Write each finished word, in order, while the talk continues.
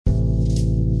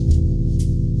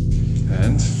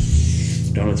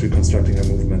Donald's reconstructing her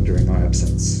movement during our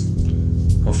absence.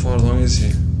 How far along is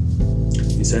he?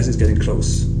 He says he's getting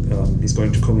close. He's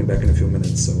going to call me back in a few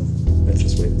minutes, so let's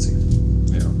just wait and see.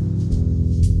 Yeah.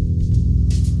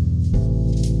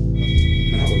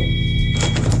 Hold on.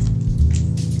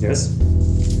 Yes?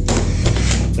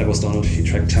 That was Donald. He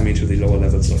tracked Tammy to the lower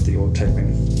levels of the old tech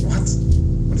wing. What?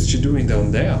 What is she doing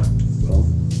down there? Well,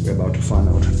 we're about to find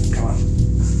out. Come on.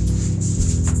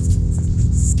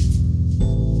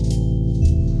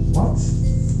 What?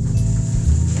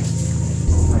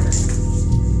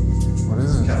 What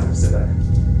is it? Catherine, stay back.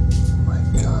 Oh my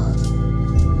god.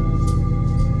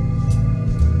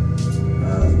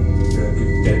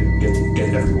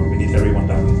 Get everyone. We need everyone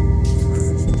down.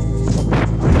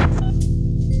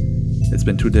 It's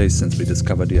been 2 days since we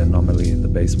discovered the anomaly in the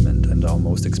basement, and our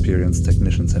most experienced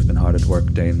technicians have been hard at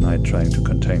work day and night trying to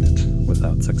contain it,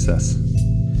 without success.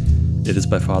 It is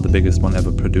by far the biggest one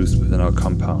ever produced within our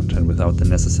compound, and without the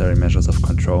necessary measures of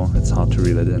control, it's hard to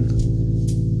reel it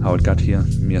in. How it got here,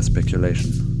 mere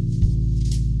speculation.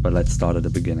 But let's start at the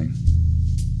beginning.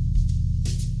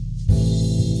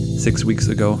 6 weeks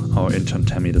ago, our intern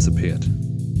Tammy disappeared.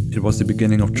 It was the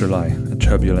beginning of July, a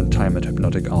turbulent time at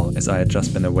Hypnotic Owl, as I had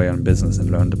just been away on business and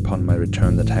learned upon my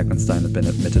return that Hackenstein had been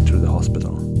admitted to the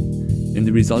hospital. In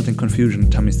the resulting confusion,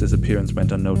 Tammy's disappearance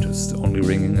went unnoticed, only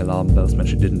ringing alarm bells when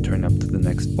she didn't turn up to the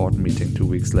next board meeting 2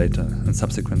 weeks later, and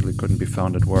subsequently couldn't be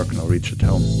found at work nor reach at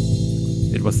home.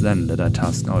 It was then that I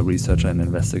tasked our researcher and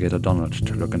investigator Donald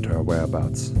to look into her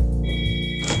whereabouts.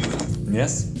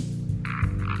 Yes?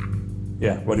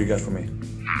 Yeah, what do you got for me?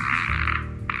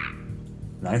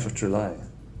 9th of July.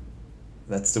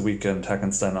 That's the weekend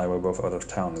Hackenstein and I were both out of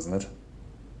town, isn't it?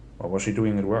 What was she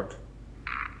doing at work?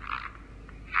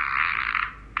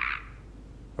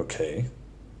 Okay.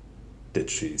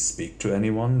 Did she speak to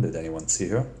anyone? Did anyone see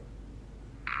her?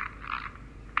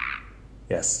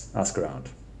 Yes, ask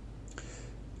around.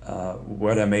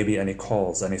 Were there maybe any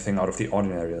calls, anything out of the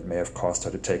ordinary that may have caused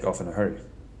her to take off in a hurry?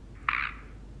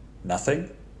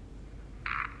 Nothing?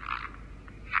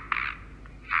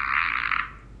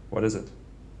 What is it?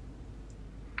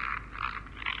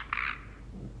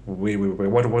 Wait,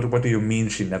 what do you mean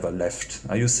she never left?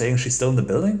 Are you saying she's still in the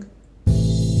building?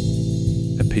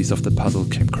 A piece of the puzzle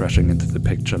came crashing into the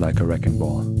picture like a wrecking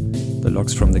ball. The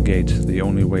logs from the gate, the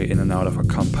only way in and out of our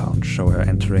compound, show her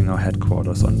entering our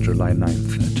headquarters on July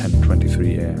 9th at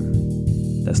 10:23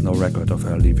 a.m. There's no record of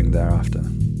her leaving thereafter.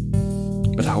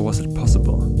 But how was it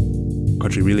possible?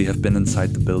 Could she really have been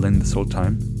inside the building this whole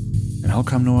time? And how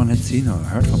come no one had seen her or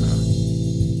heard from her?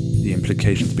 The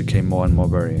implications became more and more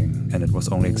worrying, and it was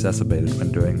only exacerbated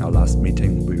when during our last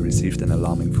meeting we received an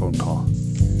alarming phone call.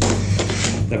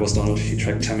 That was Donald. He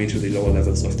tracked Tammy to the lower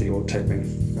levels of the old tech wing.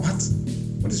 What?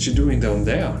 What is she doing down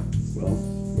there? Well,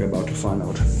 we're about to find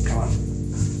out. Come on.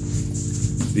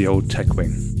 The old tech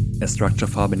wing, a structure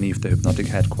far beneath the Hypnotic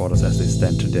headquarters as they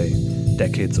stand today,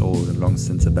 decades old and long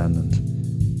since abandoned.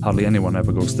 Hardly anyone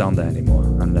ever goes down there anymore,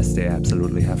 unless they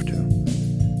absolutely have to.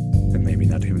 And maybe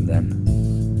not even then.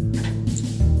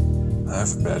 I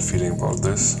have a bad feeling about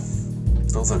this.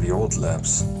 Those are the old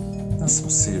labs. There's some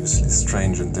seriously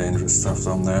strange and dangerous stuff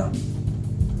down there.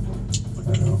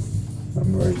 I know.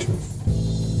 I'm worried too.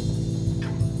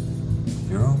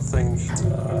 You don't think...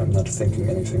 I'm not thinking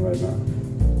anything right now.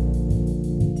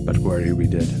 But worry we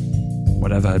did.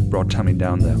 Whatever had brought Tammy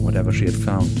down there, whatever she had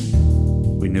found,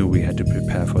 we knew we had to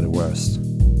prepare for the worst.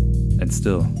 And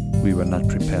still, we were not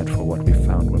prepared for what we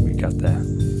found when we got there.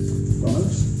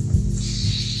 Donald?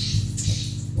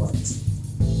 What?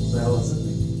 The hell is it?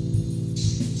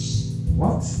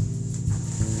 What?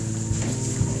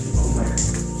 Oh my God.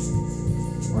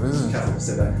 What is it? Catherine,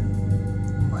 stay back.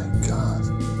 Oh my god.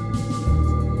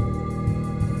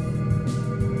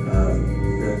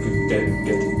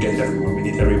 Get everyone. We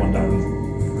need everyone down.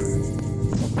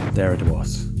 There it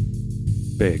was.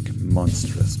 Big,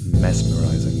 monstrous,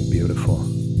 mesmerizing, beautiful.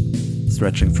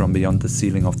 Stretching from beyond the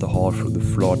ceiling of the hall through the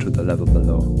floor to the level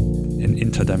below. An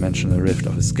interdimensional rift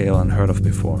of a scale unheard of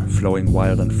before, flowing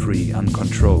wild and free,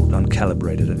 uncontrolled,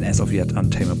 uncalibrated, and as of yet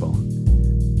untamable.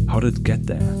 How did it get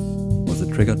there? Was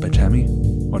it triggered by Tammy?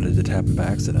 Or did it happen by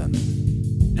accident?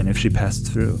 And if she passed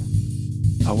through,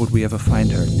 how would we ever find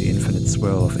her in the infinite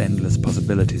swirl of endless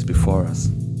possibilities before us?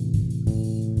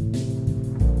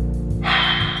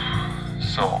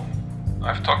 So,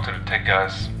 I've talked to the tech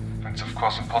guys. It's of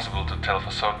course impossible to tell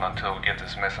for certain until we get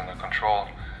this mess under control.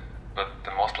 But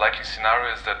the most likely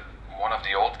scenario is that one of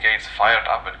the old gates fired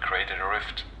up and created a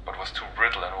rift, but was too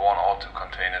brittle and worn out to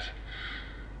contain it.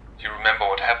 You remember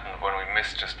what happened when we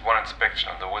missed just one inspection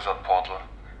on the wizard portal,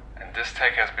 and this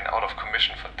tech has been out of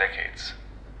commission for decades.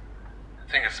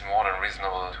 think it's more than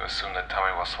reasonable to assume that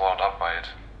Tammy was swallowed up by it.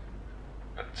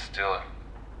 But still,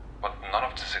 what none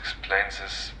of this explains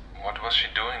is what was she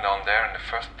doing down there in the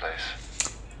first place?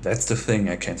 That's the thing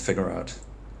I can't figure out.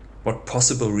 What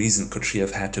possible reason could she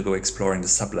have had to go exploring the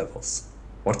sublevels?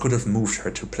 What could have moved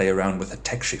her to play around with the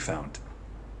tech she found?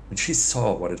 When she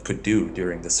saw what it could do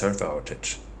during the server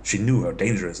outage, she knew how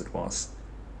dangerous it was.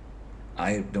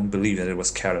 I don't believe that it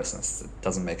was carelessness. It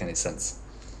doesn't make any sense.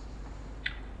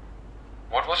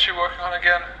 What was she working on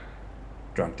again?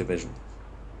 Drunk Division.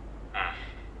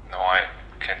 No, I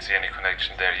can't see any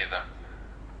connection there either.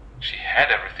 She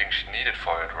had everything she needed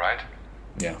for it, right?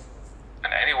 Yeah.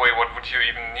 And anyway, what would you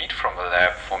even need from a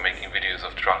lab for making videos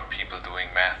of drunk people doing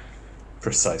math?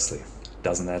 Precisely.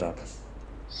 Doesn't add up.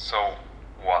 So,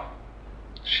 what?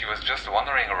 She was just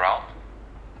wandering around?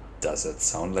 Does it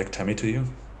sound like Tammy to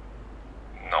you?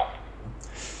 No.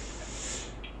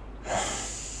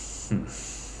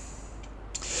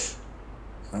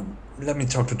 Let me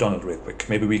talk to Donald real quick.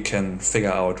 Maybe we can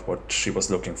figure out what she was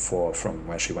looking for from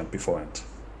where she went beforehand.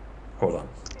 Hold on.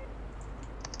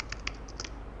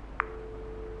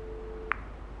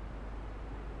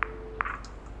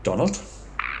 Donald?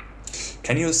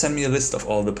 Can you send me a list of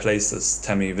all the places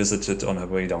Tammy visited on her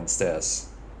way downstairs?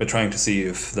 We're trying to see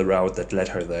if the route that led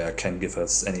her there can give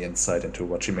us any insight into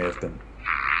what she may have been.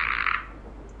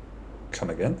 Come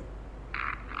again?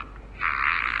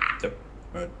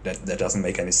 That doesn't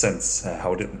make any sense.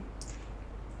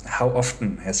 How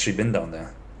often has she been down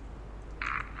there?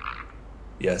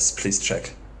 Yes, please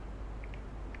check.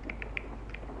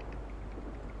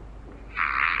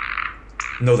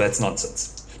 No, that's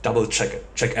nonsense. Double check it.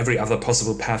 Check every other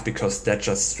possible path because that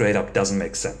just straight up doesn't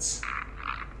make sense.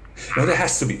 No, there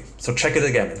has to be. So check it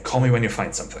again and call me when you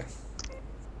find something.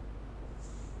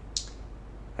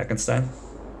 Hackenstein?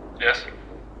 Yes?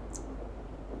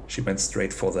 She went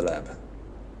straight for the lab.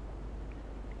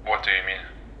 What do you mean?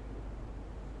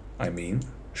 I mean,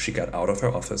 she got out of her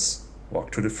office,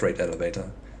 walked to the freight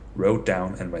elevator, rode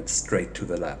down and went straight to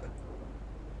the lab.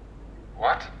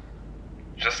 What?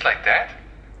 Just like that?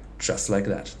 Just like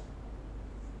that.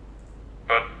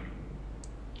 But,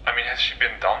 I mean, has she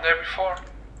been down there before?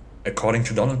 According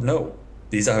to Donald, no.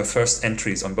 These are her first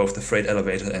entries on both the freight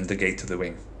elevator and the gate to the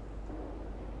wing.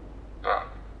 But,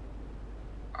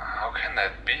 how can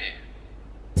that be?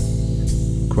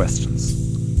 Questions.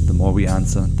 The more we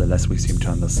answer, the less we seem to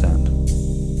understand.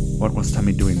 What was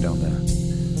Tammy doing down there?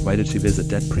 Why did she visit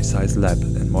that precise lab?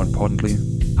 And more importantly,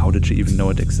 how did she even know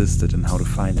it existed and how to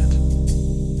find it?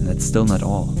 And that's still not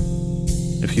all.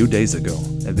 A few days ago,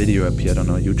 a video appeared on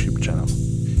our YouTube channel.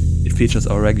 It features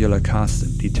our regular cast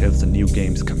and details the new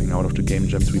games coming out of the game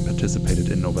jams we participated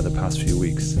in over the past few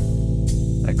weeks.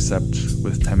 Except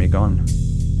with Tammy gone.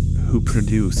 Who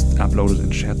produced, uploaded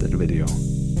and shared that video?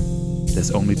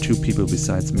 There's only 2 people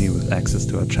besides me with access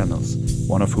to our channels,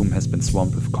 one of whom has been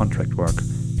swamped with contract work,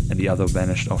 and the other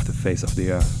vanished off the face of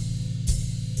the earth.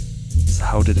 So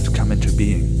how did it come into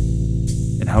being?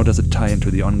 And how does it tie into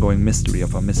the ongoing mystery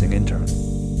of our missing intern?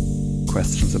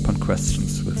 Questions upon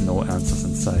questions with no answers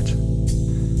in sight.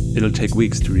 It'll take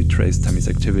weeks to retrace Tammy's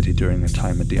activity during her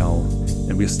time at the Owl,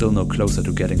 and we're still no closer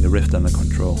to getting the rift under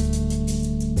control.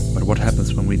 But what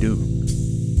happens when we do?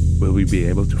 Will we be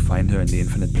able to find her in the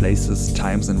infinite places,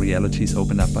 times and realities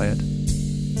opened up by it?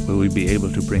 Will we be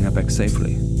able to bring her back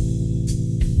safely?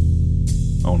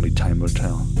 Only time will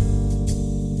tell.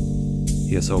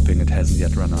 Here's hoping it hasn't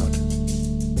yet run out.